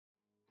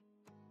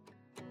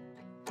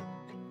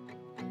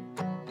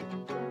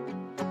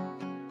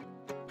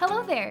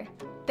Hello there!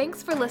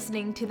 Thanks for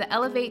listening to the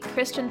Elevate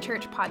Christian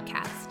Church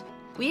podcast.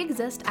 We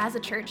exist as a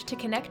church to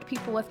connect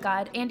people with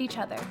God and each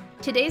other.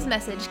 Today's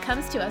message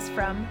comes to us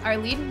from our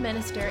lead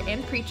minister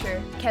and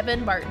preacher,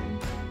 Kevin Barton.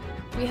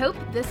 We hope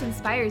this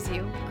inspires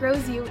you,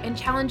 grows you, and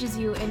challenges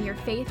you in your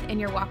faith and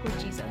your walk with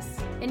Jesus.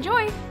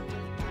 Enjoy!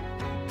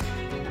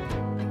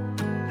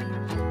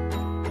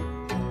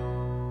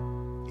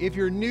 If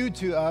you're new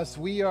to us,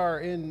 we are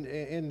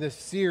in this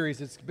series.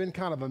 It's been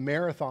kind of a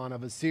marathon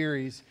of a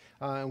series,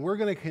 and we're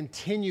going to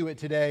continue it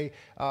today.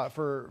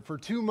 For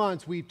 2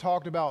 months, we've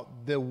talked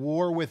about the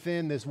war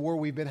within, this war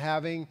we've been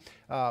having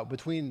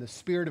between the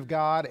Spirit of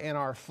God and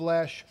our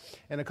flesh.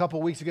 And a couple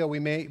of weeks ago, we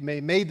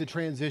made the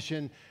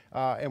transition,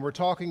 and we're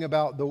talking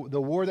about the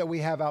war that we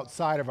have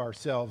outside of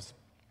ourselves,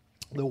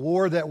 the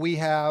war that we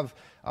have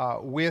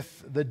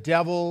with the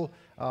devil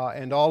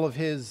and all of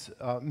his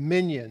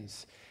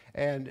minions.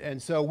 And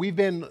so we've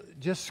been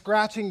just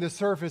scratching the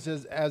surface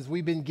as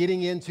we've been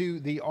getting into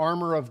the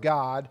armor of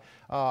God,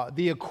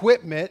 the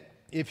equipment,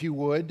 if you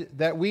would,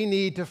 that we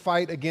need to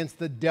fight against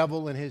the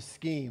devil and his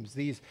schemes,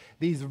 these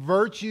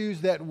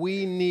virtues that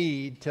we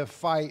need to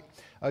fight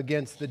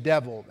against the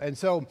devil. And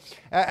so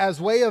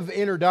as way of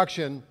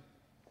introduction,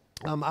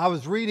 I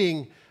was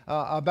reading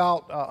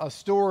about a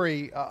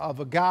story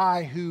of a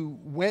guy who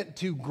went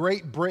to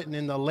Great Britain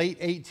in the late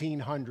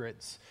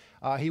 1800s.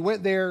 He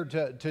went there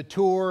to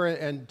tour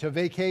and to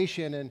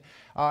vacation, and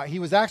he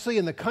was actually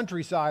in the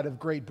countryside of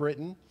Great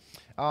Britain,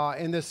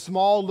 in this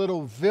small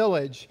little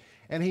village,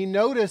 and he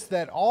noticed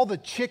that all the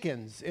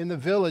chickens in the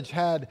village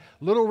had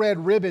little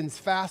red ribbons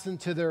fastened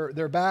to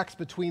their backs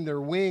between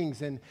their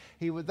wings, and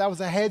that was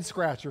a head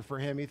scratcher for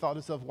him. He thought to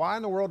himself, why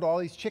in the world do all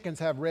these chickens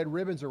have red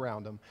ribbons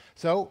around them?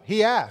 So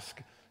he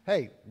asked,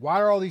 hey,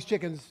 why are all these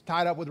chickens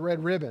tied up with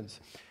red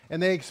ribbons?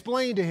 And they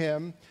explained to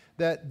him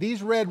that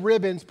these red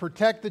ribbons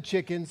protect the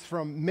chickens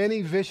from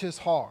many vicious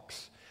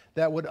hawks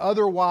that would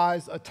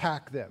otherwise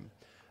attack them.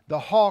 The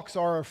hawks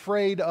are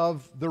afraid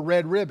of the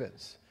red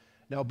ribbons.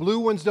 Now, blue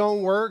ones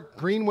don't work,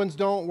 green ones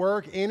don't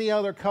work, any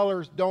other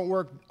colors don't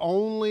work,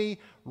 only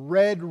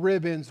red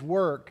ribbons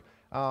work,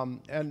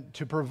 and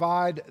to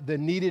provide the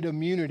needed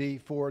immunity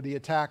for the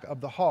attack of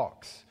the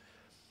hawks.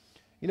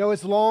 You know,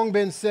 it's long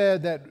been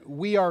said that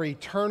we are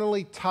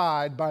eternally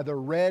tied by the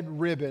red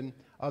ribbon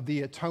of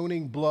the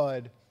atoning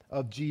blood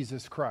of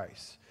Jesus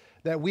Christ,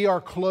 that we are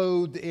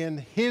clothed in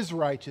His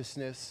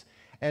righteousness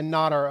and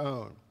not our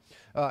own.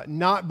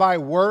 Not by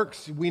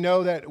works. We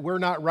know that we're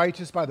not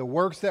righteous by the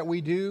works that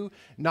we do,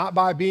 not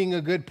by being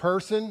a good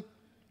person,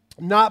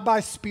 not by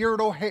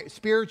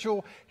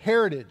spiritual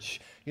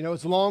heritage. You know,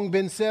 it's long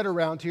been said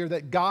around here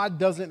that God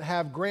doesn't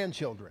have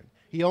grandchildren.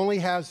 He only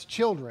has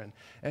children.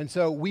 And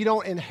so we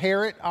don't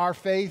inherit our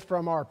faith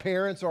from our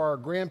parents or our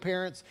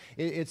grandparents.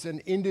 It's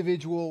an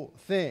individual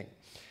thing.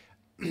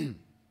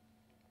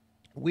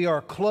 We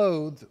are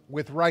clothed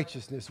with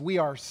righteousness. We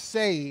are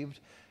saved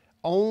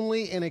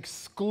only and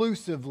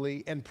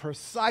exclusively and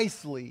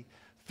precisely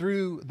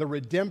through the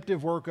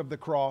redemptive work of the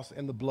cross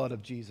and the blood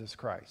of Jesus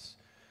Christ.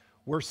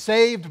 We're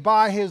saved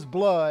by His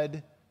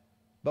blood,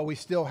 but we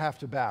still have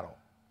to battle.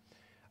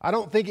 I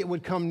don't think it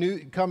would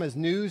come as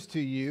news to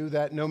you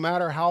that no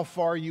matter how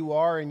far you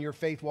are in your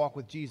faith walk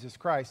with Jesus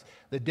Christ,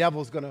 the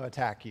devil's going to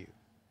attack you.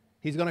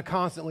 He's going to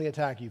constantly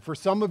attack you. For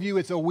some of you,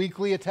 it's a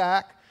weekly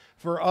attack.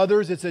 For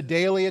others, it's a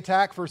daily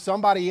attack. For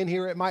somebody in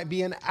here, it might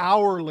be an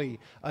hourly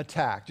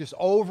attack. Just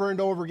over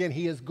and over again,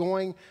 he is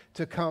going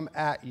to come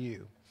at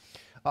you.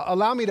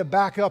 Allow me to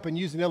back up and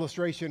use an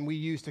illustration we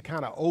used to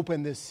kind of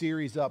open this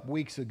series up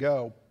weeks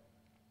ago.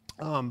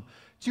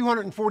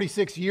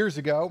 246 years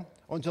ago,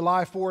 on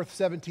July 4th,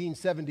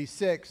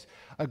 1776,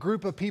 a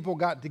group of people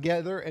got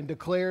together and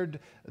declared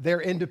their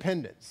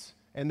independence.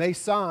 And they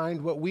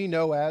signed what we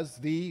know as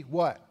the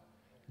what?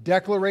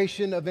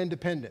 Declaration of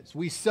Independence.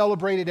 We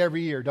celebrate it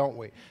every year, don't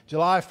we?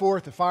 July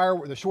 4th,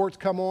 the shorts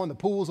come on, the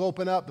pools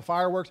open up, the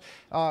fireworks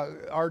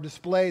are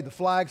displayed, the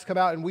flags come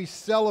out, and we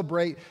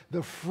celebrate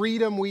the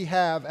freedom we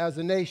have as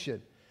a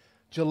nation.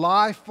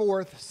 July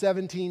 4th,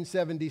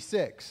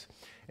 1776.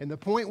 And the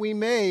point we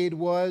made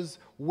was,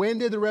 when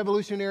did the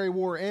Revolutionary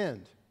War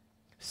end?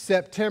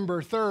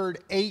 September 3rd,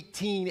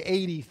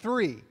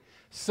 1883.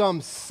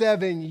 Some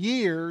 7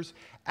 years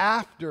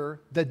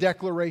after the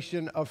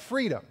Declaration of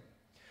Freedom.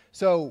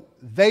 So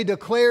they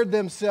declared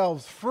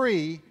themselves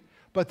free,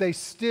 but they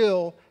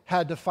still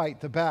had to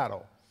fight the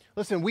battle.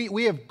 Listen,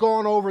 we have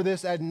gone over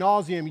this ad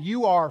nauseum.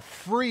 You are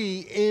free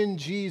in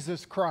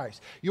Jesus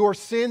Christ. Your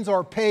sins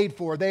are paid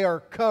for. They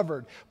are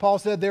covered. Paul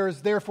said, there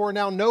is therefore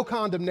now no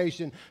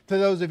condemnation to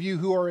those of you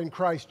who are in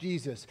Christ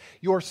Jesus.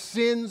 Your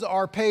sins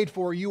are paid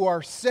for. You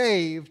are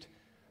saved,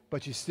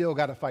 but you still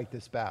got to fight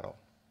this battle.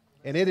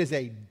 And it is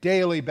a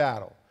daily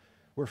battle.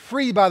 We're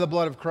free by the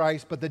blood of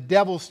Christ, but the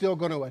devil's still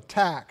going to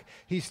attack.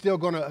 He's still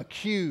going to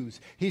accuse.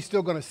 He's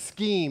still going to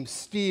scheme,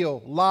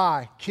 steal,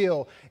 lie,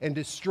 kill, and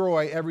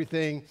destroy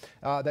everything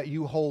that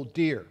you hold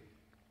dear.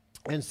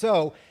 And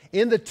so,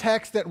 in the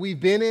text that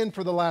we've been in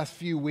for the last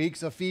few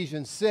weeks,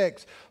 Ephesians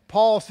 6,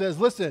 Paul says,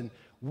 listen,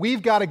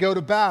 we've got to go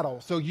to battle,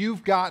 so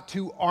you've got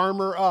to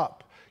armor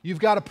up. You've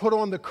got to put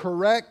on the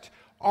correct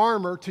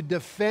armor to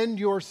defend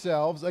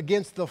yourselves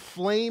against the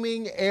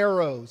flaming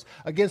arrows,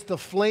 against the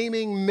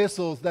flaming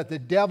missiles that the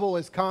devil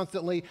is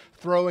constantly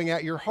throwing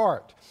at your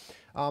heart.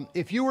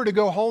 If you were to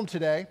go home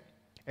today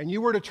and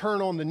you were to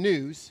turn on the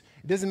news,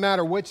 it doesn't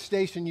matter which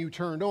station you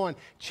turned on,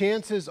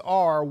 chances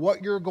are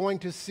what you're going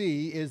to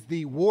see is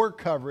the war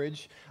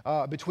coverage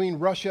between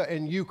Russia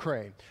and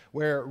Ukraine,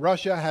 where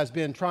Russia has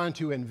been trying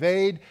to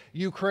invade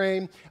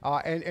Ukraine,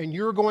 and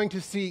you're going to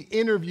see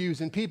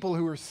interviews and people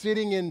who are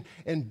sitting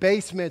in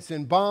basements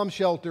and bomb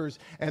shelters,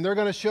 and they're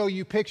going to show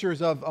you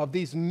pictures of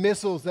these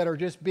missiles that are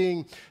just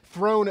being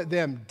thrown at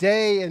them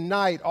day and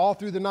night, all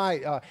through the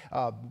night.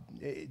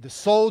 The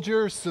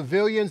soldiers,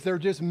 civilians, there are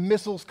just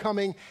missiles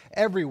coming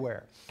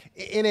everywhere.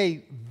 In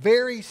a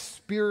very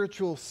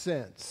spiritual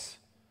sense,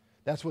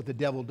 that's what the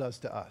devil does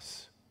to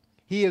us.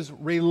 He is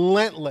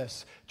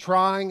relentless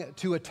trying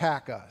to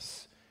attack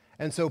us.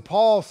 And so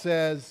Paul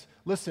says,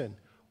 listen,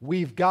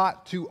 we've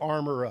got to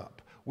armor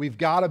up. We've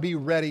got to be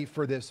ready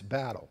for this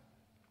battle.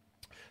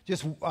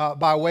 Just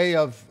by way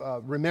of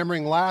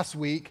remembering last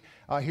week,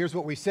 here's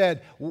what we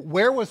said.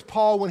 Where was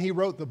Paul when he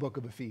wrote the book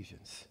of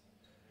Ephesians?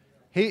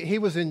 He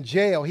was in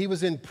jail. He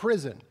was in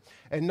prison.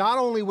 And not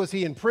only was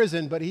he in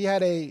prison, but he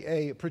had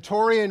a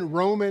Praetorian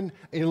Roman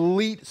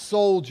elite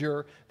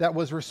soldier that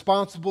was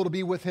responsible to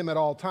be with him at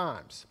all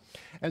times.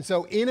 And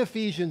so in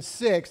Ephesians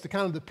 6, the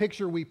kind of the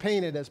picture we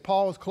painted as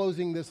Paul is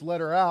closing this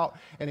letter out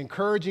and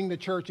encouraging the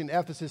church in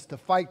Ephesus to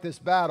fight this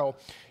battle,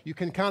 you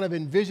can kind of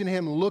envision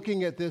him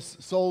looking at this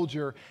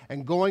soldier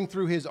and going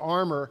through his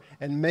armor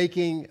and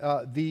making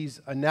these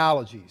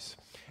analogies.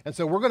 And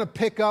so we're going to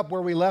pick up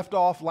where we left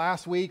off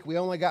last week. We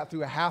only got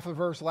through a half a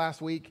verse last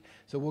week,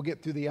 so we'll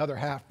get through the other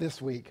half this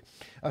week.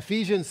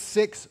 Ephesians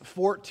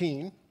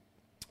 6:14.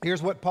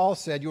 Here's what Paul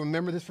said. You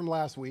remember this from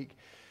last week.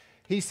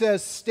 He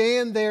says,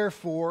 "Stand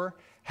therefore,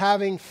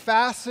 having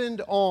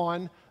fastened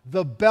on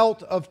the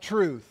belt of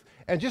truth."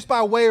 And just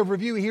by way of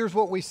review, here's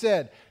what we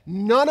said.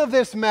 None of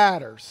this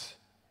matters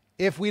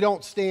if we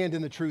don't stand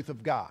in the truth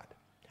of God.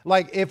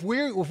 Like if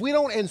we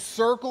don't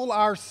encircle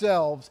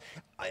ourselves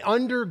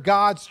under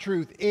God's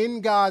truth,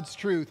 in God's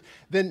truth,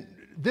 then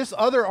this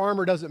other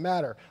armor doesn't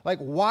matter. Like,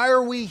 why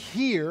are we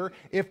here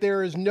if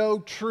there is no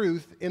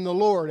truth in the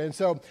Lord? And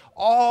so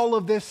all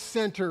of this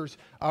centers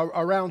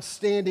around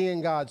standing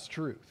in God's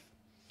truth.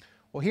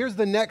 Well, here's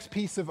the next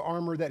piece of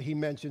armor that he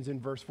mentions in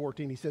verse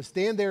 14. He says,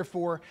 "Stand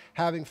therefore,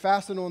 having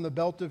fastened on the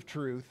belt of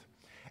truth,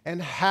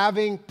 and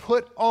having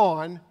put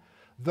on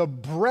the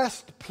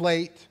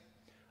breastplate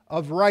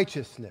of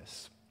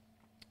righteousness."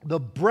 The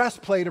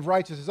breastplate of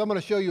righteousness. I'm going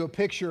to show you a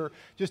picture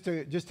just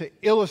to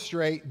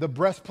illustrate the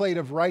breastplate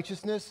of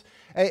righteousness.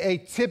 A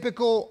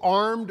typical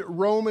armed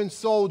Roman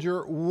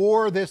soldier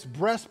wore this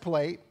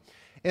breastplate,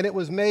 and it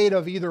was made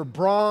of either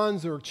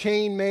bronze or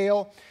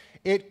chainmail.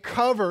 It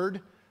covered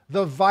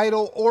the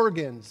vital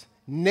organs,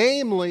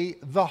 namely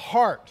the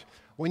heart.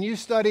 When you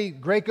study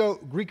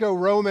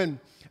Greco-Roman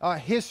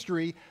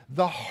history,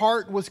 the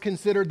heart was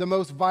considered the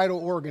most vital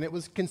organ. It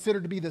was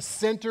considered to be the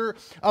center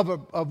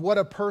of what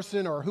a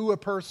person or who a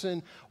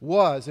person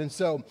was. And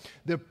so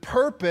the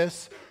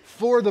purpose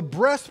for the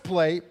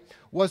breastplate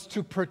was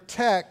to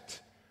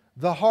protect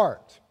the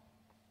heart.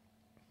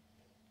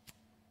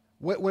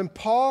 When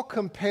Paul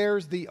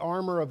compares the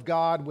armor of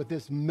God with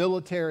this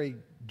military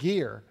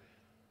gear,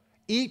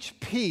 each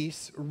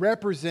piece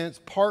represents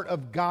part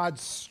of God's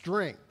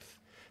strength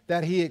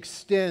that he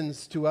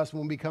extends to us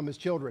when we become his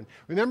children.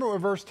 Remember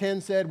what verse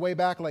 10 said way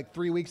back like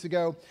 3 weeks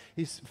ago?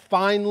 He's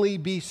finally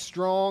be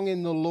strong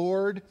in the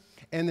Lord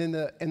and in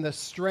the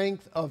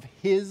strength of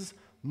his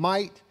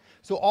might.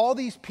 So all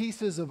these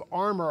pieces of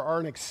armor are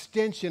an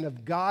extension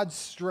of God's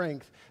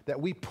strength that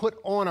we put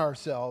on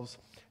ourselves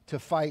to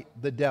fight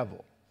the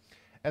devil.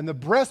 And the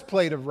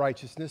breastplate of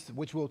righteousness,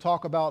 which we'll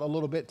talk about a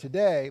little bit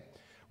today,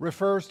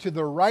 refers to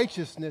the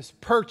righteousness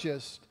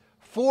purchased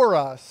for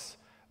us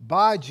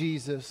by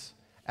Jesus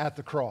at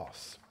the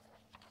cross.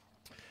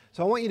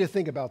 So I want you to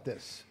think about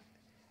this.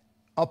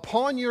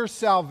 Upon your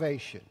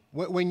salvation,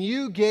 when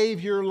you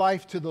gave your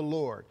life to the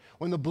Lord,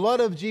 when the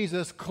blood of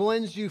Jesus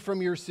cleansed you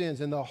from your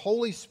sins and the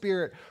Holy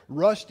Spirit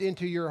rushed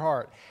into your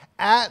heart,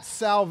 at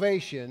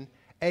salvation,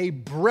 a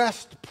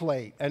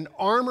breastplate, an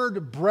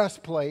armored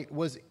breastplate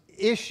was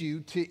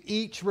issued to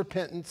each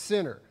repentant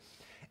sinner.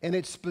 And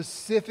it's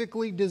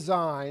specifically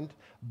designed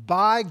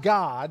by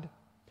God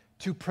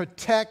to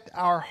protect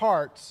our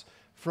hearts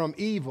from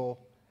evil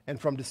and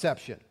from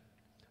deception.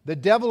 The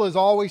devil is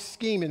always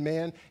scheming,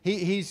 man.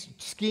 He's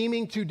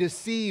scheming to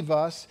deceive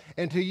us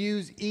and to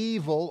use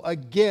evil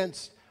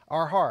against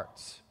our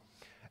hearts.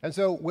 And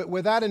so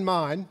with that in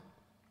mind,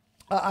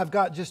 I've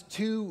got just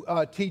two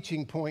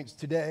teaching points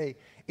today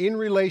in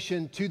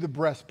relation to the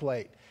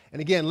breastplate. And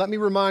again, let me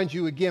remind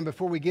you again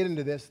before we get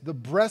into this, the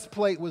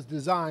breastplate was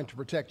designed to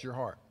protect your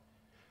heart.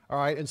 All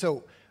right, and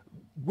so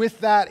with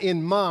that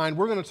in mind,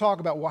 we're going to talk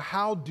about, well,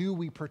 how do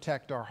we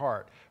protect our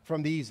heart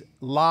from these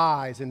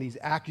lies and these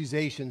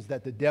accusations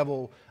that the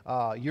devil,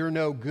 you're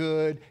no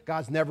good,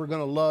 God's never going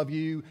to love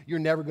you, you're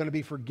never going to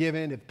be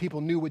forgiven, if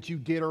people knew what you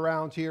did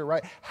around here,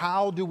 right?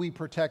 How do we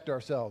protect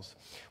ourselves?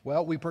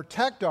 Well, we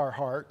protect our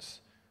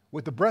hearts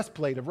with the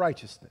breastplate of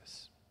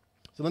righteousness.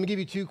 So let me give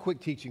you 2 quick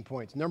teaching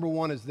points. Number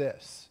 1 is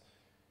this,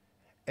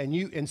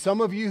 and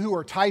some of you who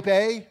are type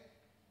A,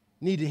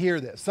 need to hear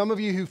this. Some of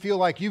you who feel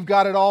like you've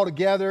got it all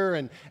together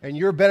and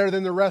you're better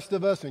than the rest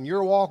of us and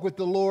your walk with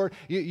the Lord,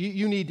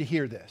 you need to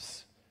hear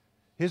this.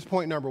 Here's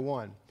point number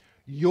 1.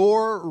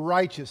 Your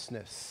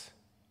righteousness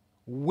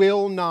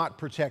will not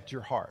protect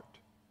your heart.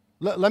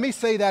 Let me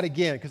say that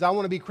again because I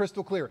want to be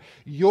crystal clear.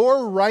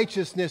 Your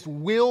righteousness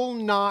will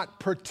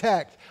not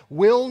protect,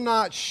 will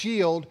not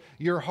shield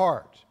your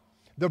heart.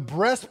 The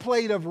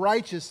breastplate of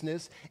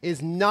righteousness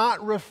is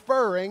not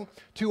referring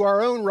to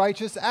our own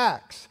righteous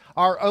acts,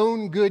 our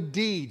own good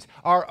deeds,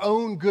 our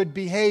own good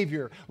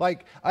behavior.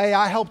 Like, hey,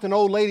 I helped an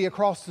old lady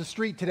across the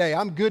street today.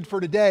 I'm good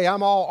for today.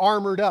 I'm all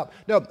armored up.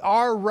 No,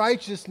 our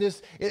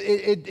righteousness,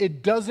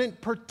 it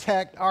doesn't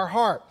protect our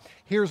heart.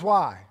 Here's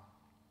why.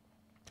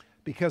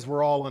 Because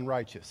we're all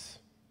unrighteous.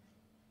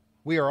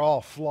 We are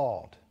all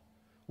flawed.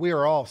 We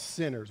are all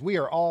sinners. We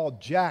are all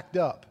jacked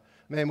up.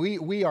 Man,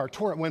 we are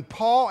torn. When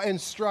Paul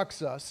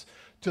instructs us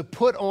to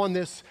put on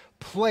this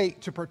plate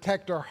to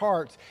protect our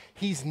hearts,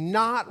 he's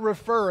not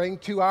referring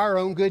to our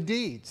own good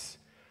deeds.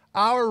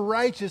 Our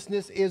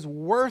righteousness is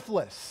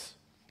worthless.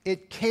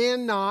 It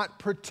cannot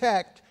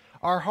protect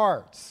our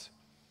hearts.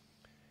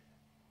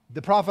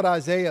 The prophet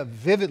Isaiah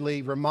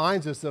vividly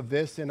reminds us of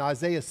this in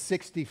Isaiah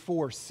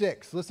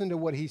 64:6. Listen to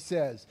what he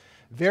says.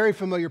 Very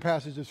familiar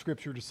passage of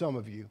Scripture to some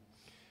of you.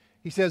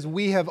 He says,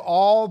 "We have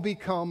all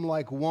become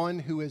like one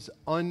who is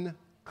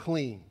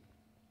unclean,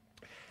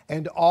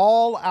 and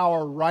all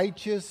our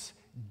righteous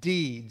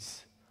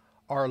deeds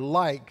are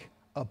like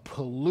a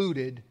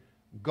polluted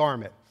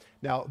garment."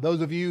 Now,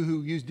 those of you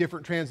who use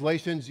different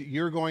translations,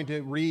 you're going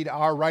to read,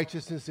 "Our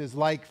righteousness is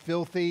like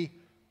filthy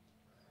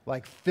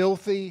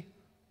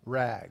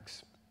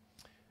rags."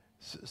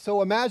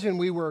 So imagine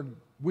we were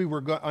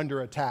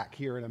under attack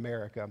here in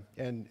America,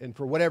 and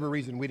for whatever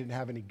reason, we didn't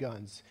have any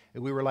guns.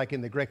 And we were like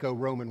in the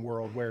Greco-Roman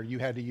world where you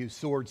had to use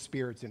swords,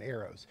 spears, and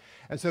arrows.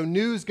 And so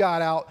news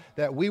got out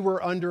that we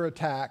were under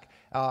attack,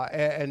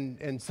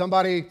 and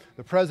somebody,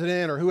 the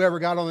president or whoever,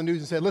 got on the news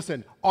and said,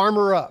 "Listen,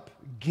 armor up,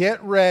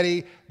 get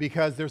ready,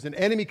 because there's an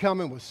enemy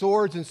coming with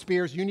swords and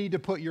spears. You need to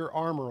put your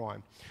armor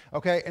on."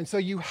 Okay, and so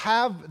you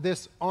have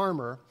this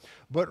armor,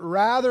 but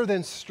rather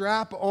than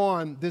strap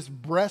on this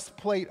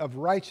breastplate of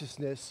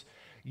righteousness,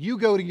 you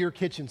go to your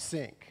kitchen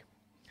sink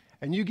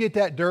and you get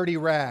that dirty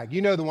rag.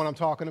 You know the one I'm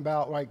talking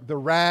about, like the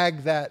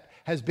rag that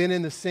has been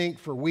in the sink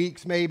for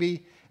weeks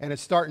maybe, and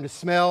it's starting to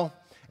smell.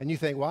 And you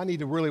think, well, I need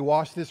to really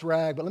wash this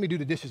rag, but let me do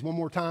the dishes one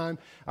more time.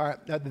 All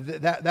right,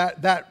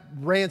 that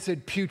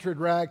rancid, putrid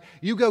rag.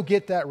 You go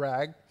get that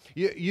rag.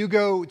 You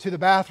go to the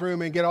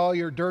bathroom and get all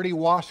your dirty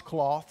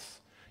washcloths.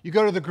 You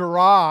go to the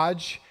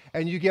garage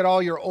and you get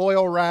all your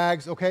oil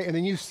rags, okay, and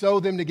then you sew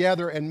them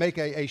together and make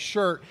a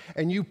shirt,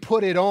 and you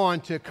put it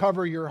on to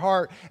cover your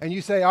heart, and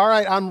you say, all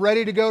right, I'm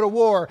ready to go to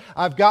war.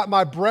 I've got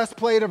my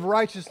breastplate of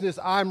righteousness.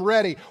 I'm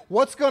ready.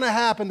 What's going to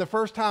happen the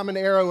first time an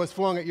arrow is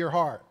flung at your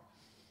heart?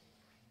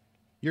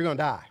 You're going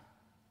to die,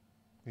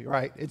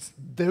 right?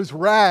 Those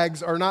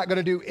rags are not going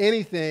to do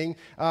anything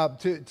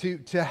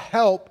to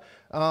help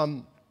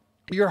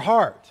your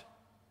heart.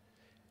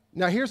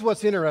 Now, here's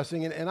what's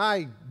interesting, and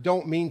I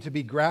don't mean to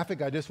be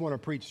graphic. I just want to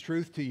preach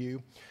truth to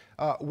you.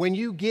 When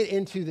you get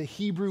into the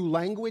Hebrew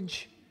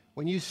language,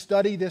 when you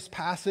study this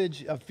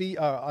passage of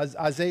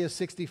Isaiah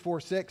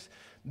 64:6,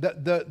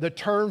 the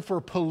term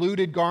for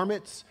polluted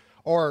garments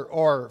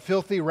or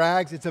filthy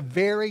rags, it's a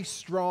very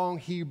strong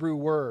Hebrew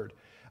word.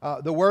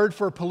 The word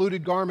for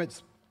polluted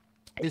garments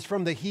is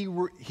from the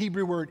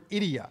Hebrew word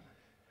idia,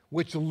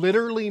 which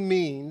literally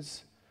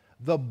means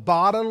the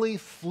bodily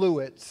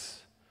fluids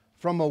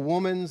from a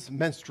woman's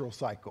menstrual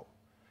cycle.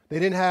 They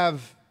didn't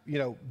have,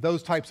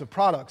 those types of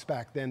products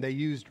back then. They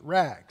used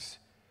rags.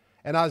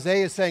 And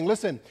Isaiah is saying,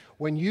 listen,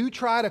 when you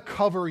try to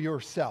cover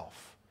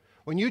yourself,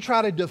 when you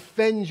try to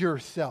defend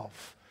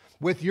yourself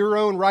with your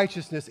own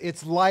righteousness,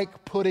 it's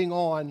like putting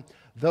on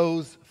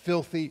those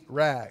filthy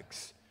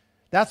rags.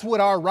 That's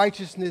what our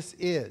righteousness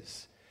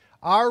is.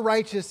 Our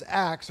righteous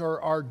acts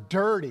are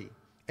dirty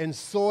and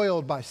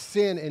soiled by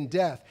sin and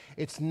death.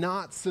 It's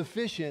not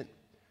sufficient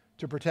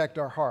to protect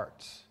our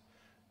hearts.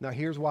 Now,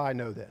 here's why I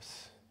know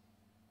this.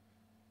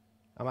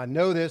 I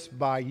know this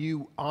by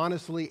you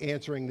honestly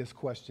answering this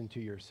question to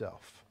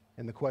yourself.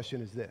 And the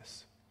question is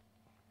this: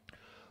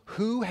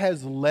 who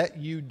has let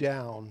you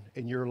down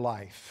in your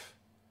life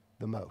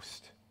the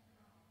most?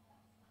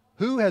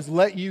 Who has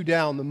let you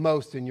down the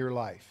most in your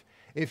life?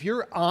 If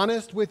you're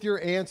honest with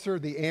your answer,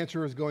 the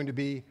answer is going to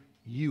be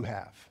you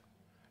have.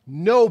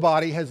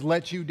 Nobody has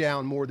let you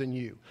down more than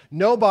you.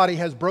 Nobody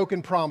has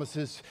broken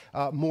promises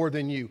more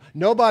than you.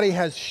 Nobody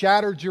has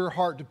shattered your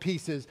heart to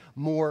pieces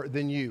more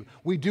than you.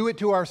 We do it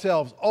to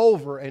ourselves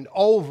over and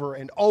over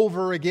and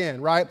over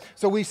again, right?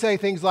 So we say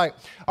things like,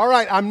 all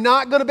right, I'm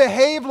not going to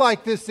behave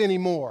like this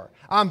anymore.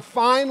 I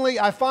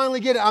finally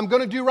get it. I'm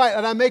going to do right.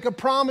 And I make a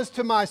promise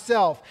to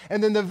myself.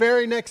 And then the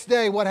very next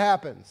day, what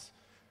happens?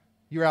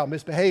 You're out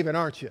misbehaving,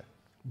 aren't you?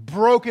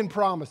 Broken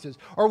promises.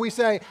 Or we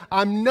say,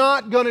 I'm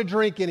not going to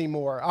drink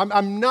anymore.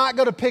 I'm not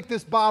going to pick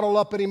this bottle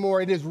up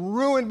anymore. It has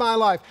ruined my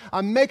life.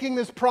 I'm making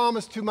this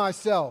promise to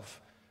myself.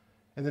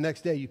 And the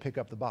next day you pick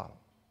up the bottle.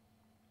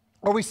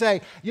 Or we say,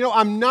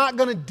 I'm not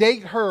going to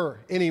date her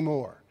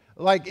anymore.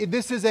 Like,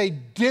 this is a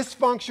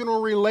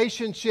dysfunctional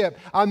relationship.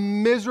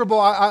 I'm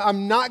miserable.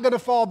 I'm not going to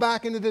fall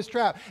back into this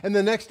trap. And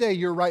the next day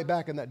you're right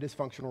back in that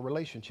dysfunctional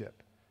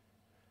relationship.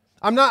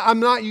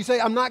 You say,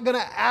 I'm not going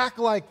to act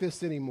like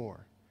this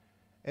anymore.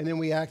 And then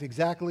we act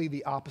exactly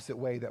the opposite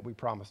way that we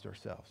promised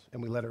ourselves,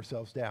 and we let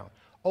ourselves down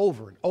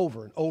over and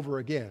over and over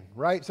again,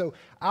 right? So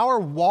our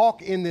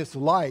walk in this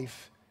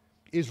life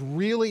is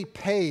really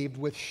paved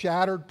with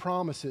shattered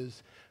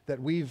promises that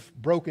we've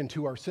broken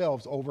to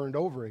ourselves over and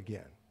over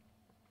again,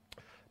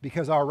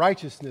 because our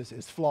righteousness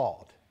is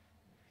flawed.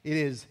 It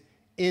is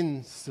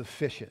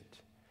insufficient.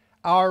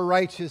 Our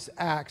righteous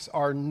acts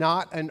are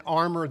not an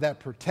armor that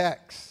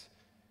protects.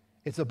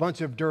 It's a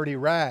bunch of dirty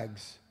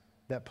rags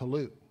that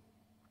pollute.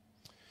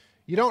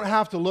 You don't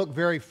have to look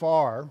very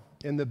far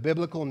in the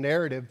biblical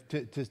narrative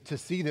to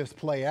see this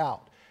play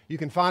out. You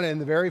can find it in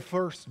the very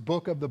first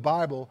book of the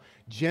Bible,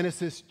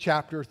 Genesis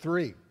chapter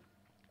 3.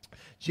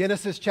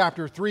 Genesis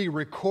chapter 3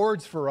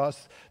 records for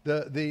us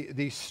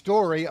the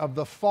story of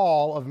the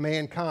fall of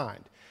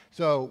mankind.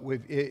 So,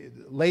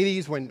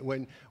 ladies,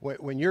 when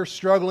you're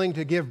struggling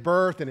to give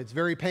birth and it's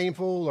very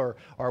painful, or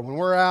when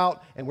we're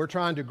out and we're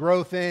trying to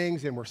grow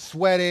things and we're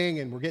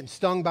sweating and we're getting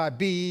stung by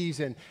bees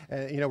and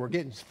we're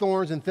getting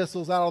thorns and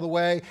thistles out of the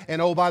way,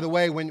 and oh, by the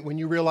way, when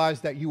you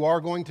realize that you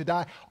are going to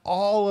die,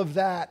 all of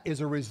that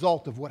is a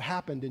result of what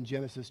happened in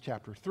Genesis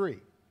chapter 3.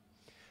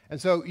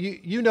 And so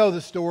you know the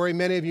story.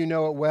 Many of you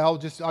know it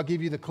well. I'll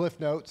give you the Cliff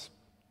Notes.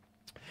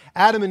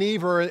 Adam and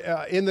Eve are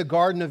in the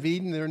Garden of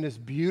Eden. They're in this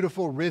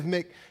beautiful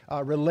rhythmic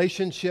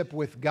relationship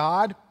with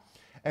God.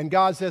 And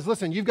God says,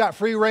 listen, you've got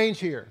free range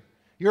here.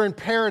 You're in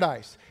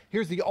paradise.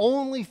 Here's the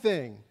only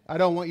thing I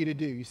don't want you to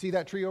do. You see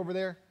that tree over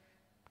there?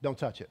 Don't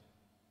touch it.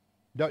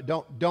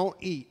 Don't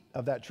eat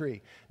of that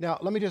tree. Now,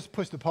 let me just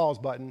push the pause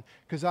button,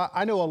 because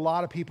I know a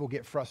lot of people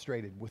get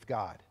frustrated with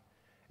God.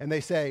 And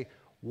they say,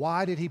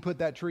 why did he put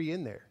that tree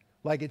in there?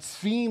 Like, it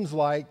seems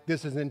like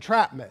this is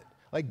entrapment.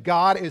 Like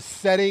God is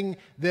telling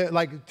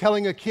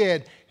a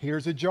kid,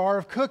 here's a jar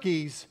of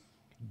cookies,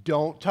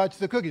 don't touch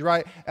the cookies,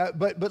 right?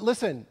 But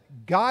listen,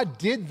 God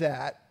did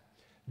that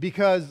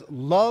because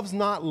love's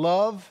not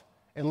love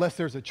unless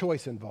there's a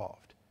choice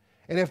involved.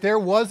 And if there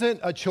wasn't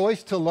a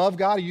choice to love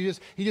God, he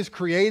just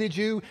created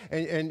you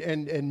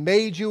and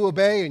made you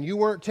obey, and you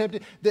weren't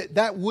tempted,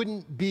 that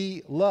wouldn't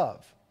be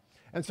love.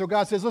 And so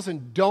God says,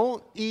 listen,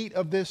 don't eat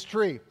of this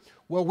tree.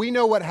 Well, we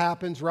know what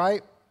happens,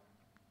 right?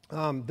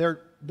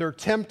 They're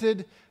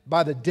tempted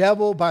by the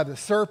devil, by the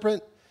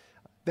serpent.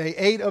 They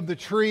ate of the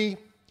tree.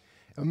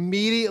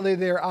 Immediately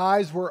their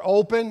eyes were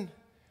open,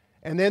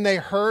 and then they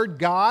heard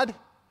God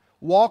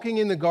walking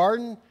in the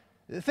garden.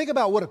 Think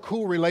about what a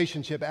cool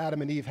relationship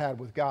Adam and Eve had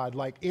with God.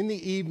 Like in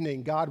the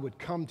evening, God would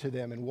come to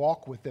them and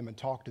walk with them and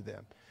talk to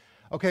them.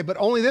 Okay, but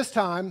only this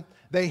time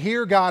they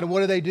hear God, and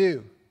what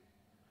do?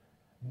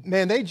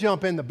 Man, they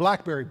jump in the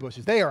blackberry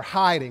bushes. They are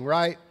hiding,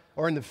 right?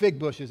 Or in the fig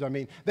bushes,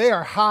 They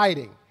are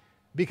hiding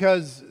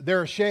because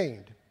they're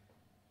ashamed.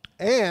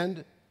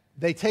 And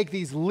they take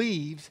these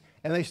leaves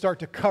and they start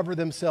to cover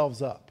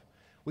themselves up.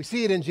 We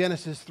see it in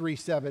Genesis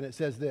 3:7. It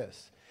says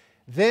this: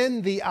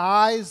 then the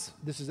eyes,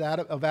 this is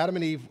of Adam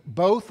and Eve,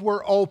 both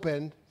were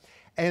opened,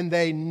 and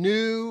they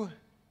knew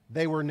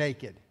they were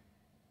naked.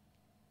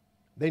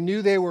 They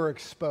knew they were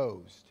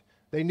exposed.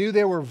 They knew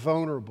they were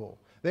vulnerable.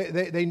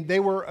 They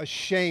were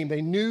ashamed.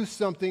 They knew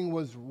something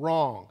was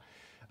wrong.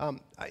 One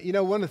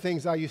of the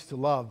things I used to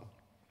love,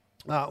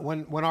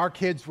 when our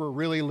kids were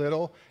really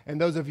little, and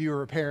those of you who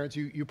are parents,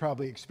 you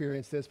probably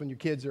experienced this. When your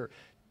kids are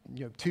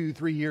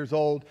 2-3 years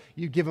old,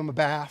 you give them a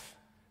bath,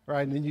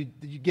 right? And then you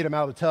get them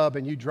out of the tub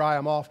and you dry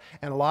them off.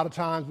 And a lot of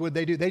times, what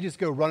they do, they just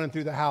go running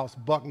through the house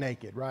buck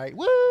naked, right?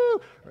 Woo!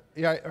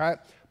 Yeah, right?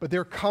 But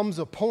there comes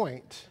a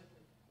point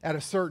at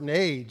a certain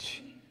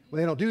age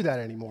where they don't do that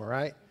anymore,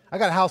 right? I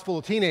got a house full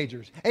of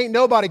teenagers. Ain't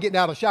nobody getting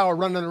out of the shower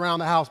running around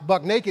the house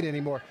buck naked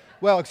anymore.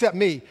 Well, except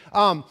me.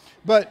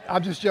 But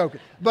I'm just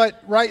joking.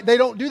 But, right, they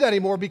don't do that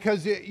anymore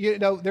because,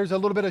 there's a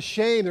little bit of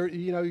shame.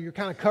 You're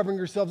kind of covering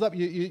yourselves up.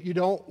 You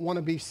don't want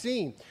to be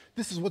seen.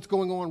 This is what's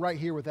going on right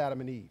here with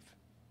Adam and Eve.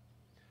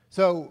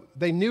 So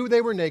they knew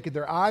they were naked.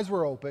 Their eyes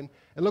were open.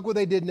 And look what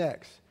they did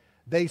next.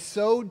 They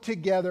sewed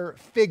together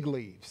fig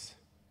leaves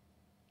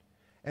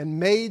and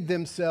made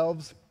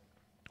themselves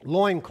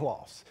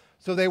loincloths.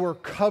 So they were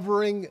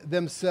covering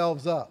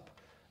themselves up.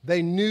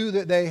 They knew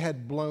that they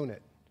had blown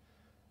it.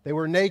 They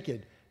were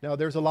naked. Now,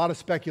 there's a lot of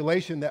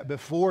speculation that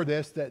before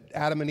this, that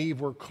Adam and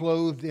Eve were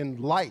clothed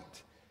in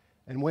light.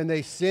 And when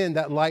they sinned,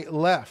 that light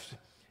left.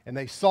 And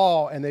they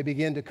saw, and they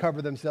began to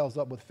cover themselves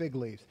up with fig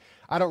leaves.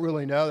 I don't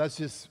really know. That's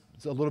just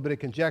it's a little bit of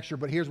conjecture.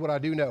 But here's what I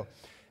do know.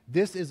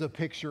 This is a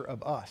picture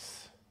of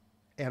us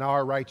and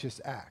our righteous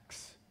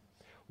acts.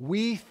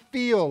 We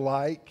feel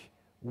like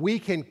we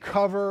can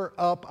cover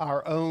up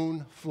our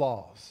own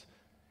flaws,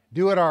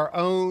 do it our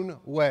own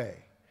way.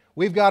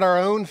 We've got our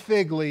own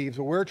fig leaves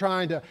where we're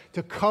trying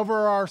to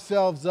cover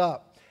ourselves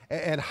up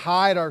and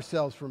hide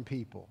ourselves from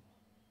people.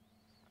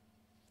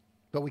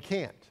 But we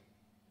can't.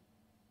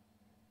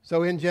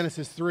 So in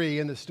Genesis 3,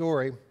 in the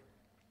story,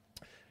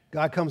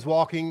 God comes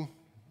walking.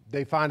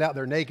 They find out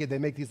they're naked. They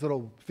make these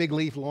little fig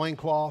leaf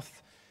loincloths.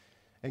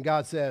 And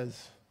God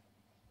says,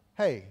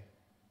 hey,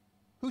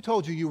 who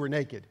told you you were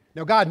naked?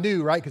 Now, God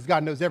knew, right? Because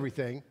God knows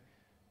everything.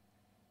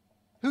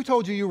 Who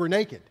told you you were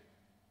naked?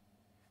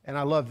 And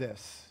I love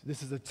this.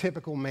 This is a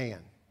typical man.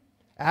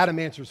 Adam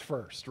answers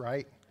first,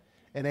 right?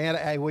 And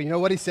well, you know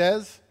what he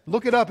says?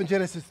 Look it up in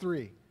Genesis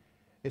 3.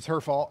 It's her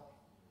fault.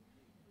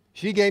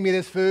 She gave me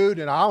this food,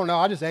 and I don't know,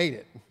 I just ate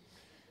it.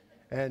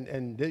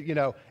 And you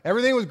know,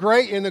 everything was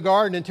great in the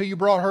garden until you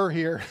brought her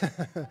here.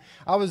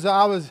 I was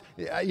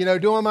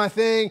doing my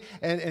thing,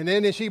 and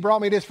then she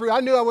brought me this fruit. I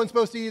knew I wasn't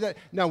supposed to eat that.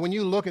 No, when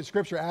you look at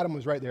Scripture, Adam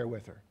was right there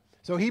with her.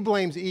 So he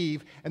blames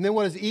Eve, and then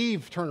what does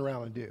Eve turn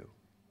around and do?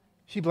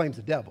 She blames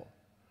the devil.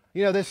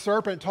 You know, this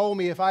serpent told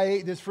me if I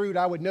ate this fruit,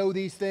 I would know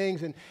these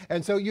things.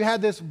 And so you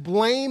had this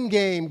blame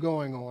game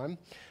going on.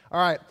 All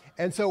right,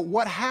 and so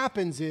what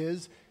happens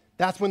is,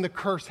 that's when the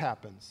curse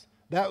happens.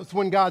 That's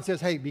when God says,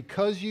 hey,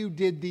 because you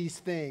did these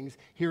things,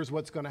 here's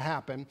what's going to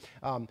happen.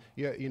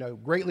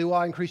 Greatly will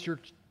I increase your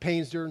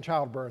pains during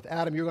childbirth.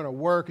 Adam, you're going to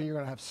work and you're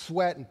going to have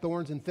sweat and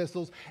thorns and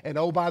thistles. And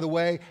oh, by the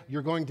way,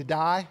 you're going to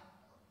die.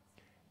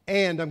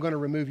 And I'm going to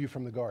remove you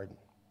from the garden.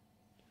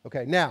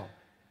 Okay, now,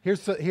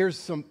 here's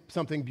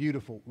something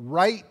beautiful.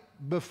 Right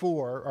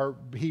before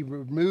he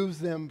removes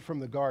them from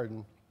the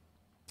garden,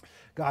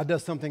 God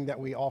does something that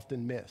we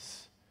often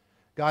miss.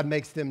 God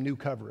makes them new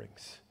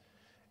coverings.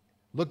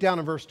 Look down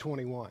in verse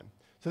 21.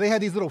 So they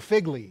had these little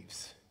fig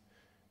leaves,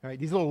 right?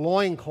 These little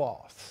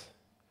loincloths.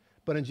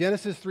 But in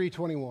Genesis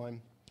 3:21,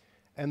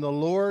 and the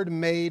Lord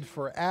made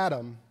for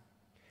Adam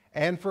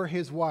and for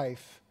his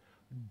wife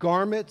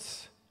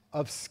garments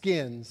of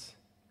skins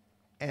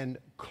and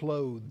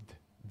clothed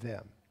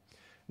them.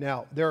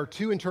 Now, there are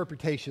two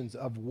interpretations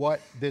of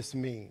what this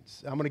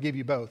means. I'm going to give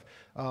you both.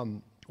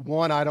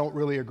 One I don't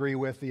really agree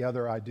with, the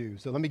other I do.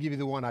 So let me give you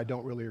the one I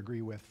don't really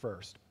agree with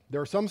first.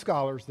 There are some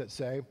scholars that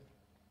say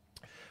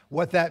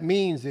what that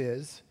means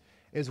is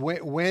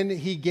when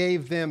he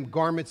gave them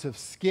garments of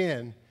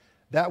skin,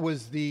 that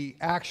was the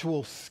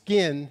actual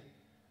skin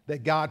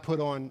that God put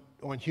on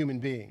human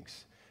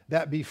beings.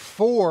 That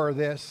before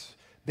this,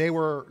 they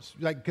were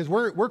like, because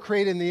we're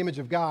created in the image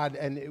of God,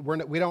 and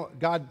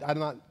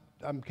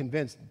I'm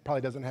convinced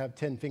probably doesn't have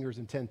 10 fingers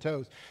and 10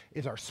 toes.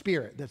 It's our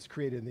spirit that's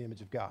created in the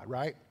image of God,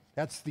 right?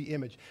 That's the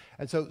image.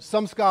 And so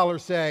some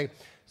scholars say,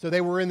 so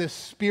they were in this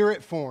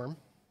spirit form,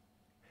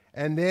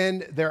 and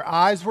then their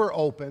eyes were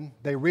open.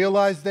 They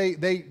realized they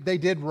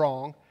did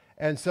wrong,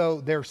 and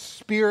so their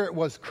spirit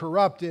was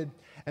corrupted,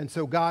 and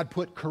so God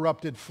put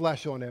corrupted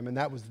flesh on them, and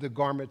that was the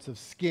garments of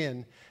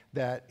skin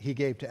that he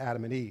gave to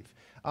Adam and Eve.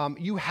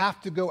 You have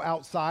to go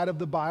outside of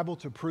the Bible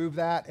to prove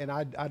that, and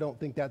I don't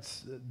think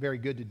that's very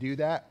good to do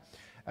that.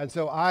 And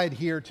so I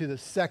adhere to the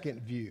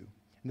second view.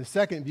 And the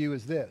second view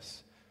is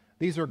this.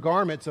 These are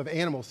garments of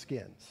animal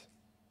skins.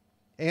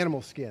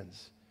 Animal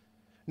skins.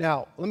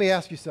 Now, let me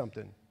ask you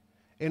something.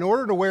 In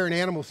order to wear an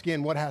animal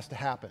skin, what has to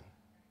happen?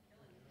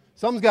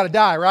 Something's got to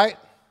die, right?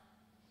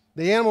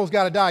 The animal's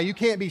got to die. You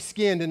can't be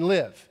skinned and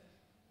live.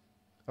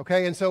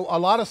 Okay, and so a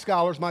lot of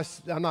scholars,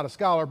 I'm not a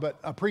scholar, but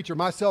a preacher,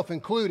 myself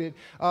included,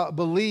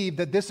 believe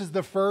that this is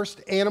the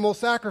first animal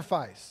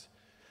sacrifice,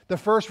 the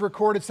first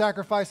recorded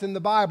sacrifice in the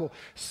Bible.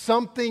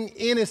 Something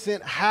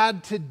innocent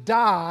had to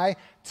die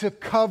to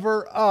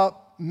cover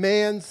up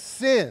man's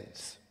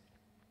sins.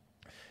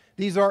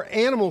 These are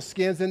animal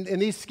skins, and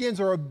these skins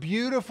are a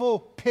beautiful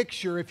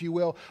picture, if you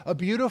will, a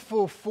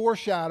beautiful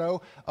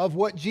foreshadow of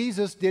what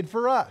Jesus did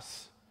for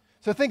us.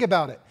 So think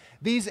about it.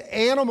 These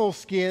animal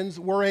skins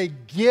were a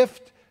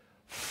gift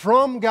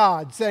from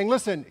God, saying,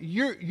 listen,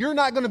 you're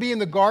not going to be in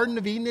the Garden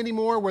of Eden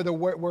anymore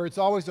where it's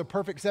always a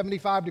perfect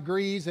 75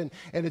 degrees and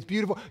it's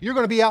beautiful. You're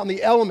going to be out in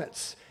the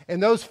elements,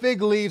 and those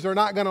fig leaves are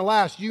not going to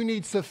last. You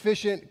need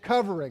sufficient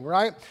covering,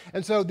 right?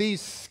 And so these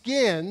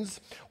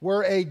skins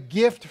were a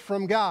gift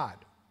from God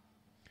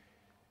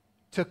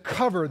to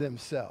cover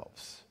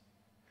themselves.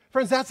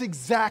 Friends, that's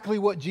exactly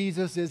what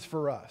Jesus is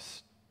for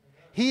us.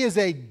 He is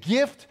a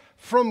gift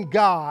from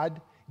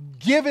God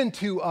given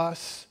to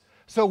us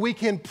so we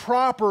can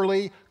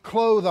properly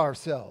clothe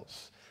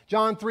ourselves.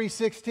 John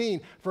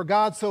 3:16, for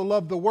God so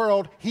loved the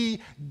world,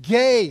 he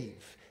gave.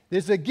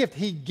 This is a gift.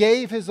 He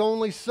gave his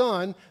only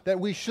son that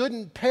we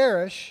shouldn't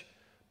perish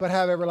but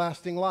have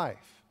everlasting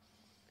life.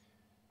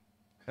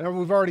 And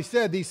we've already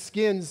said these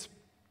skins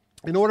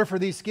In order for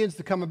these skins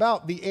to come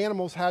about, the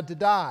animals had to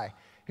die.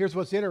 Here's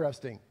what's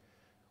interesting.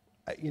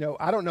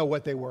 I don't know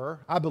what they were.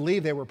 I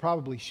believe they were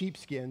probably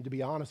sheepskin, to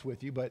be honest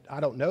with you, but I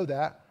don't know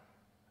that.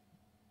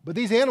 But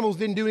these animals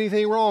didn't do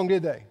anything wrong,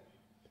 did they?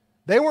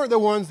 They weren't the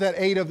ones that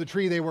ate of the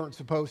tree they weren't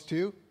supposed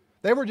to.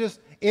 They were just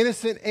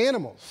innocent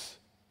animals.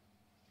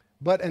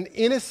 But an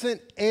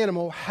innocent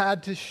animal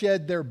had to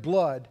shed their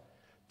blood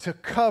to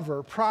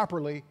cover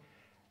properly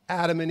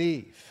Adam and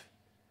Eve.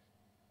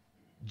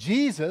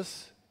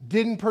 Jesus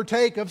didn't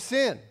partake of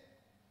sin,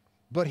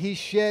 but he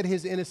shed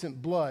his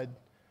innocent blood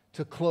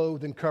to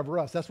clothe and cover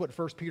us. That's what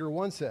 1 Peter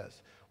 1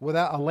 says.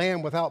 Without a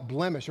lamb without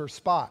blemish or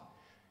spot,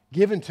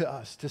 given to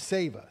us to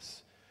save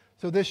us.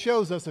 So this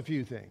shows us a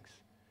few things.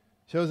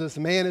 Shows us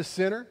man is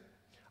sinner.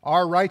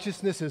 Our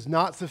righteousness is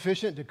not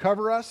sufficient to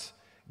cover us.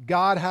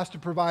 God has to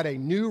provide a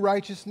new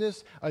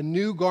righteousness, a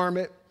new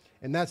garment,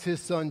 and that's his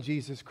son,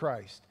 Jesus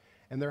Christ.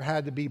 And there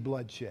had to be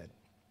bloodshed.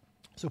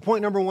 So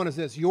point number one is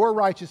this: your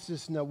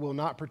righteousness will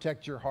not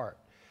protect your heart.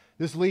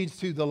 This leads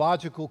to the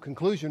logical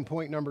conclusion,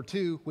 point number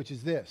two, which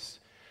is this: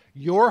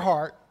 your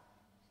heart,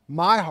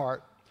 my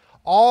heart,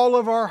 all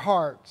of our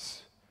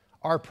hearts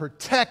are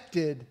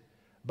protected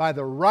by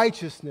the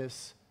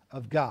righteousness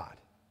of God.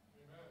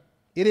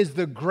 It is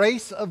the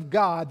grace of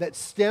God that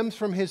stems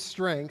from his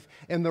strength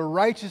and the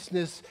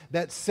righteousness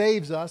that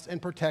saves us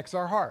and protects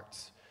our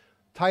hearts.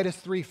 Titus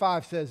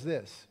 3:5 says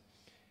this: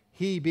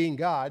 he, being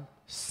God,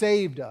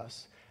 saved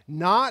us,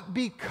 not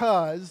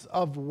because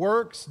of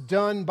works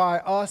done by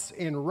us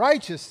in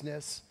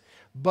righteousness,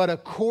 but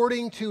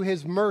according to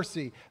his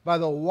mercy, by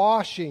the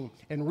washing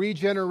and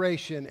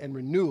regeneration and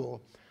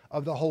renewal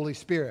of the Holy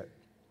Spirit.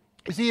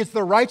 You see, it's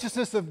the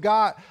righteousness of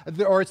God,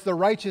 or it's the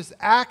righteous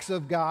acts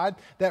of God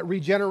that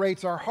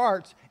regenerates our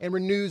hearts and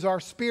renews our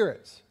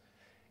spirits.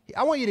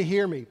 I want you to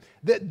hear me,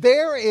 that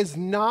there is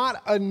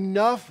not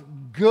enough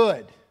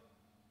good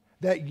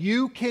that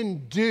you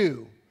can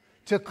do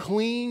to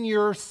clean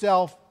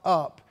yourself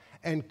up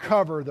and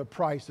cover the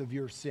price of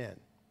your sin.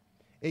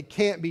 It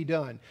can't be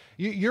done.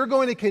 You're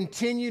going to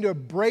continue to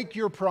break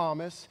your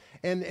promise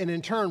and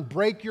in turn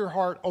break your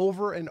heart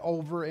over and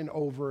over and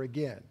over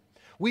again.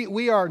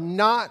 We are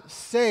not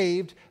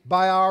saved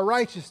by our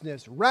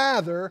righteousness.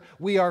 Rather,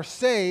 we are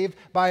saved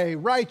by a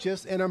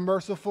righteous and a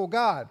merciful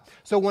God.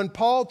 So when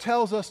Paul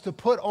tells us to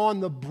put on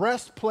the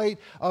breastplate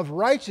of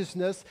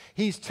righteousness,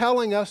 he's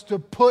telling us to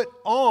put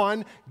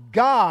on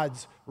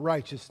God's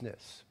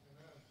righteousness.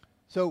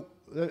 So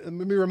let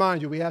me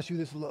remind you, we asked you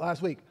this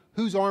last week.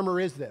 Whose armor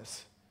is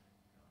this?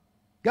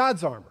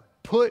 God's armor.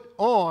 Put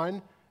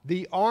on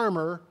the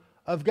armor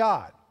of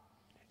God.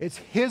 It's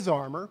his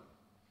armor.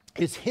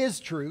 It's his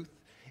truth.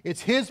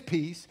 It's his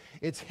peace,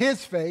 it's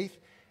his faith,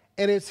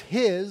 and it's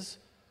his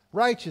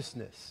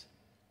righteousness.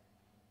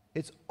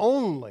 It's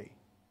only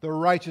the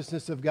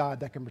righteousness of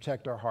God that can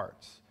protect our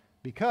hearts.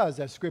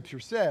 Because, as Scripture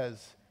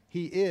says,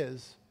 he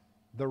is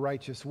the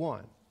righteous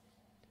one.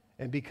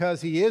 And because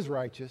he is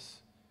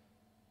righteous,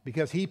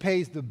 because he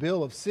pays the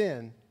bill of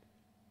sin,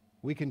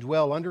 we can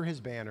dwell under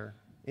his banner,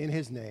 in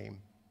his name,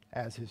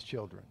 as his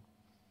children.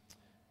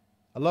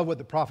 I love what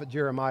the prophet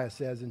Jeremiah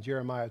says in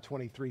Jeremiah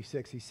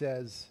 23:6. He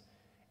says,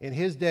 in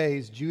his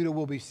days, Judah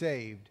will be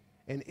saved,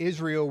 and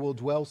Israel will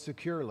dwell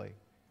securely.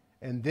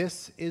 And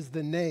this is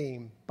the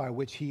name by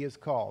which he is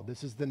called.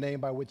 This is the name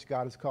by which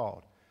God is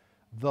called.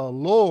 The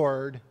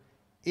Lord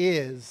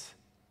is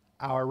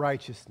our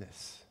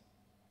righteousness.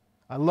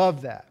 I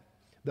love that.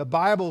 The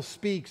Bible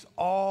speaks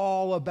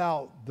all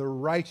about the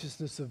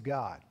righteousness of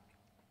God.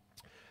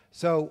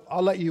 So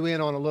I'll let you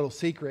in on a little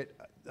secret.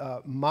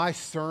 My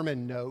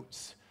sermon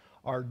notes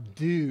are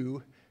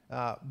due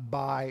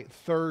by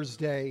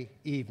Thursday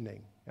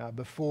evening.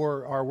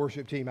 Before our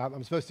worship team.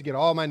 I'm supposed to get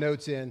all my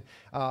notes in,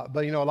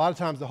 but a lot of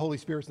times the Holy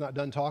Spirit's not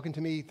done talking to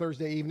me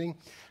Thursday evening,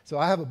 so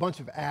I have a bunch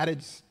of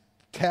added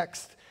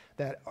text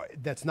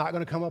that's not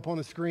going to come up on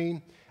the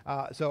screen.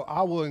 So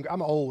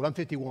I'm old, I'm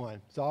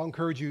 51, so I'll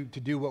encourage you to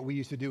do what we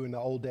used to do in the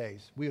old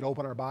days. We would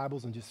open our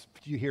Bibles and just,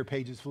 you hear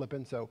pages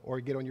flipping, or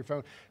get on your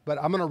phone, but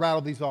I'm going to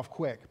rattle these off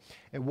quick.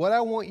 And what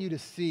I want you to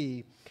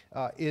see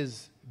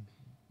is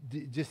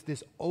just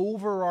this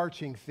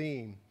overarching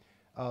theme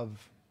of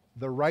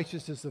the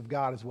righteousness of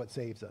God is what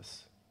saves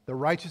us. The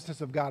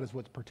righteousness of God is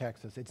what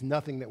protects us. It's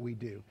nothing that we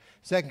do.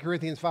 2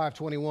 Corinthians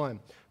 5:21,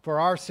 for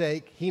our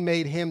sake he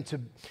made him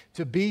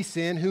to be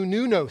sin who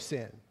knew no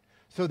sin,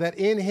 so that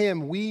in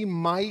him we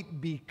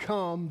might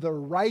become the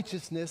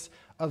righteousness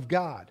of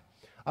God.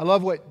 I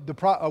love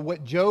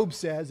what Job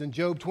says in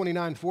Job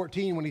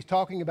 29:14 when he's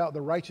talking about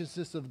the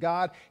righteousness of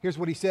God. Here's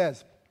what he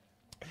says.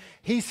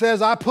 He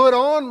says, I put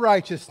on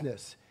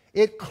righteousness.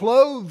 It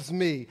clothes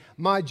me.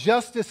 My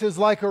justice is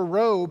like a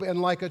robe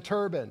and like a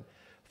turban.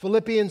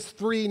 Philippians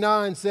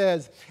 3:9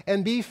 says,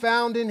 and be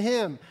found in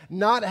him,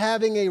 not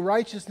having a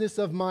righteousness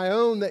of my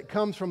own that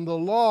comes from the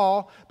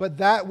law, but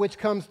that which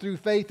comes through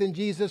faith in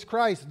Jesus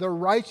Christ, the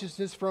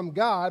righteousness from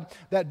God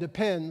that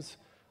depends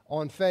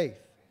on faith.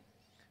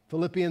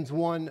 Philippians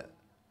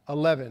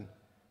 1:11,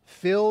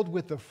 filled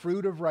with the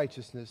fruit of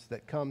righteousness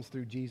that comes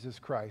through Jesus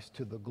Christ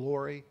to the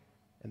glory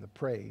and the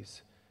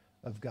praise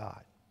of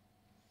God.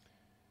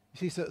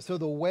 You see, so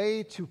the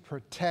way to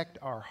protect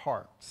our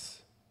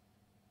hearts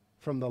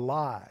from the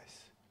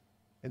lies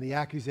and the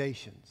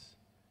accusations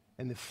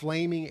and the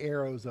flaming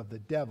arrows of the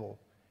devil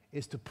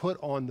is to put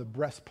on the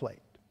breastplate,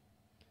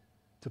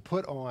 to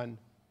put on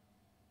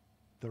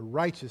the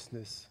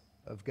righteousness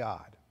of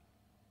God.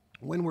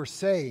 When we're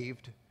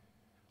saved,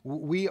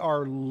 when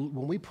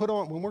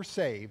we're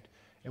saved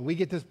and we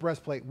get this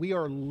breastplate, we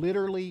are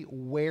literally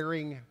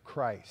wearing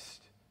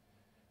Christ.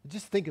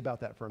 Just think about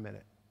that for a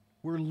minute.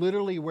 We're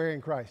literally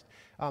wearing Christ.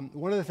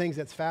 One of the things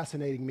that's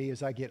fascinating me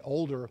as I get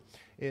older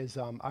is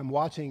I'm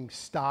watching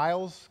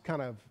styles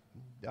kind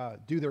of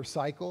do their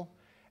cycle,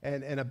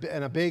 and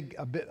a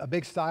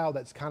big style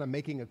that's kind of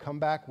making a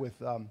comeback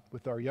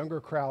with our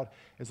younger crowd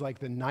is like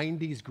the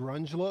 90s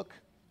grunge look.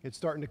 It's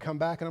starting to come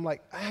back, and I'm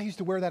like, I used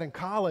to wear that in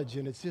college,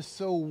 and it's just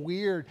so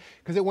weird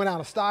because it went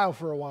out of style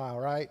for a while,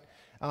 right?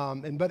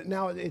 But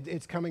now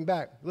it's coming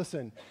back.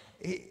 Listen,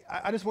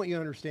 I just want you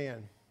to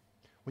understand,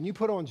 when you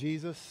put on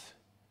Jesus,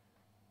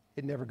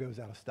 it never goes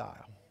out of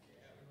style.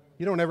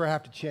 You don't ever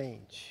have to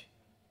change.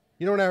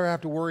 You don't ever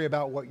have to worry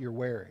about what you're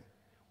wearing.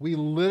 We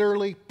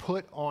literally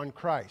put on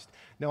Christ.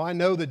 Now, I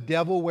know the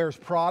devil wears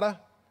Prada,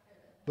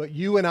 but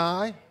you and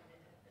I,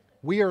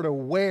 we are to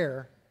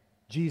wear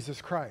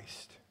Jesus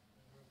Christ.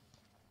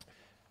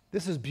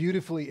 This is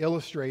beautifully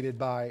illustrated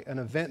by an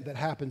event that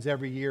happens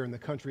every year in the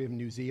country of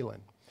New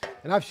Zealand.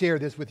 And I've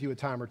shared this with you a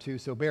time or two,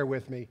 so bear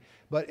with me.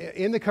 But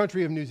in the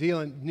country of New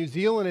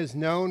Zealand is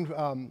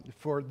known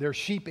for their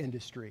sheep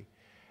industry.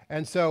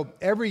 And so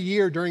every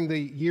year during the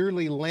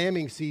yearly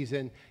lambing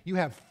season, you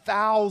have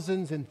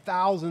thousands and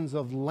thousands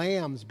of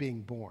lambs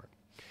being born.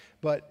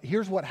 But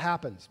here's what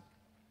happens.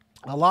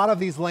 A lot of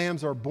these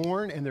lambs are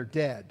born and they're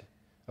dead,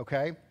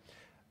 okay?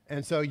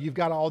 And so you've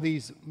got all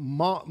these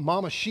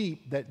mama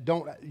sheep that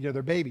don't,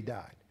 their baby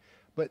died.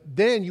 But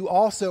then you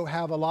also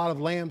have a lot of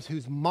lambs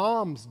whose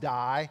moms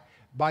die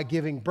by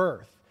giving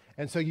birth.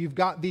 And so you've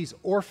got these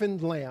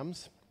orphaned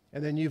lambs,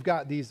 and then you've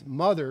got these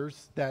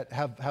mothers that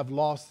have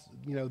lost,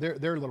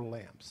 their little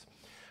lambs.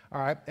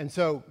 All right, and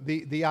so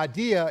the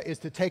idea is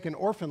to take an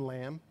orphan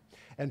lamb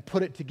and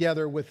put it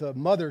together with a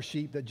mother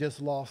sheep that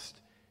just lost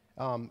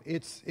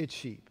its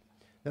sheep.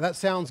 Now that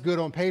sounds good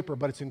on paper,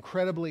 but it's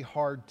incredibly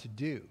hard to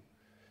do.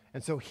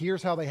 And so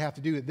here's how they have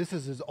to do it. This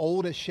is as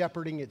old as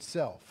shepherding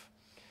itself.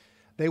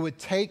 They would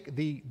take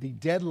the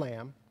dead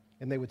lamb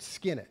and they would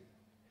skin it.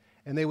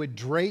 And they would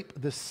drape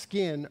the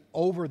skin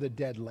over the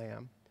dead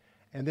lamb.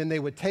 And then they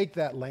would take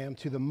that lamb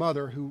to the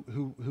mother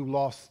who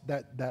lost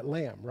that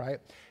lamb, right?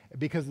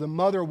 Because the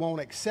mother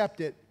won't accept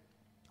it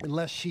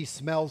unless she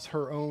smells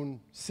her own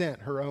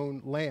scent, her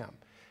own lamb.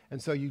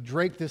 And so you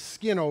drape this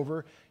skin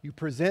over, you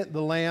present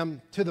the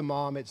lamb to the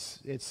mom,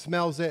 it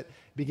smells it,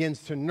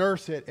 begins to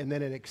nurse it, and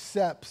then it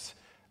accepts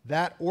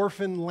that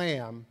orphan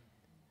lamb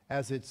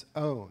as its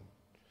own.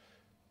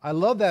 I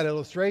love that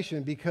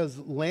illustration because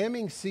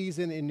lambing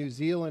season in New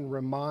Zealand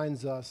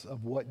reminds us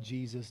of what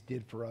Jesus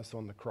did for us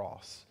on the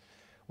cross.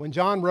 When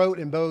John wrote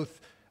in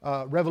both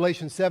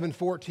Revelation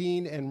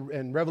 7:14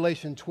 and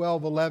Revelation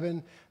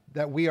 12:11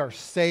 that we are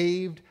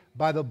saved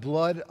by the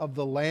blood of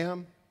the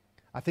Lamb,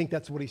 I think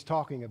that's what he's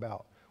talking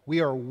about.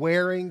 We are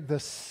wearing the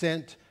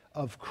scent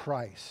of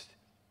Christ.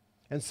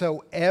 And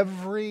so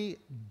every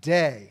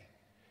day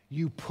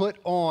you put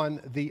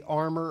on the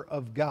armor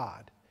of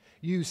God.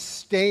 You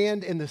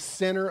stand in the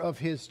center of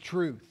his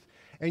truth,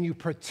 and you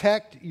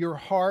protect your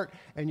heart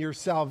and your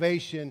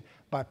salvation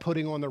by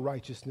putting on the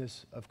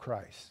righteousness of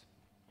Christ.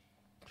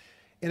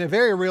 In a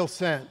very real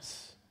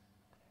sense,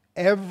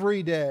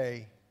 every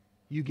day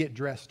you get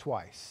dressed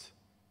twice.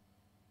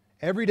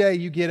 Every day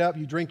you get up,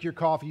 you drink your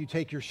coffee, you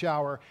take your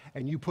shower,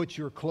 and you put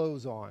your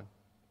clothes on.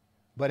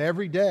 But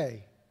every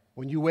day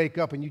when you wake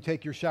up and you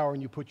take your shower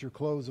and you put your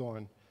clothes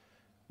on,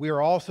 we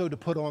are also to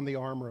put on the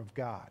armor of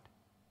God.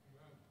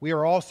 We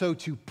are also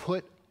to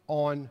put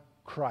on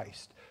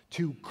Christ,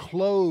 to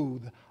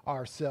clothe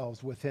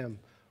ourselves with him.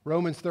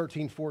 Romans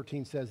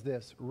 13:14 says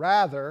this,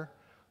 rather,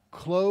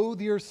 clothe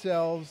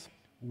yourselves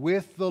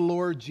with the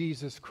Lord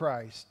Jesus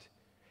Christ,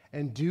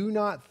 and do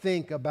not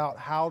think about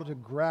how to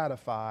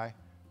gratify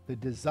the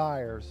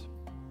desires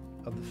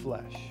of the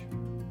flesh.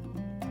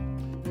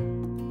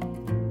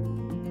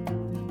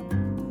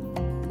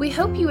 We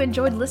hope you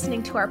enjoyed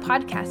listening to our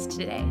podcast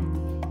today.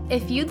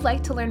 If you'd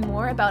like to learn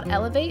more about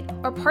Elevate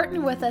or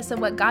partner with us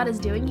in what God is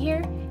doing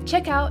here,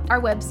 check out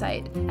our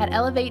website at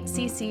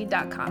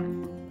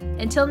elevatecc.com.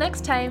 Until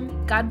next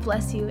time, God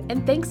bless you,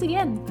 and thanks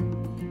again.